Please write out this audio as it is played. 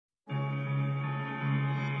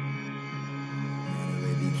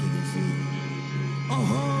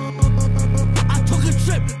I took a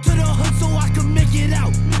trip to the hood so I could make it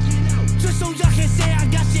out. Just so y'all can say I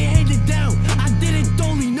got shit handed down. I did it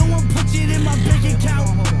dolly, no one puts it in my bank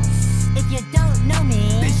account. If you don't know me,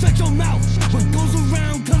 then shut your mouth. What goes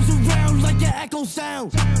around comes around like an echo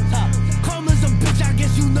sound. Karma's a bitch, I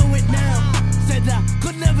guess you know it now. Said I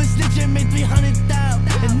could never snitch and make 300,000.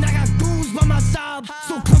 And I got goons by my side,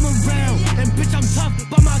 so come around. And bitch, I'm tough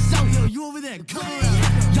by myself. Yo, you over there, come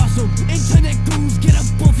around. Y'all some internet goons, get up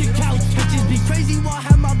off your couch. Bitches be crazy while I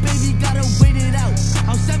have my baby, gotta wait it out.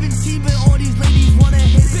 I'm 17, but all these ladies wanna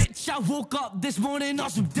hit. Bitch, I woke up this morning on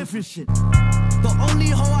some different shit. The only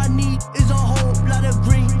hoe I need is a whole lot of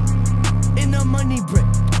green in a money brick.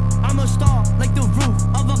 I'm a star like the roof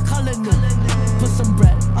of a colony. Put some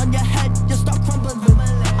bread on your head, you start crumbling.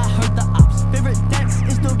 I heard the ops' favorite dance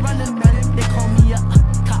is the running man. They call me a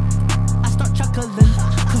cop. I start chuckling,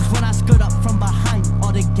 cause when I skirt up from behind,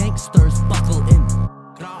 all the gangsters buckle in.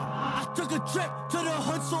 I took a trip to the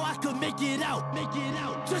hood so I could make it out.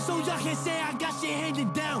 Just so y'all can say I got shit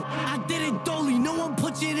handed down. I did it dolly, no one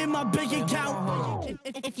puts it in my bank account.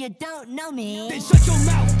 if you don't know me, then shut your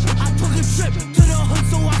mouth. I took a trip to the hood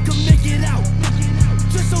so I could make it out.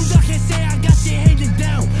 Just so y'all can say I got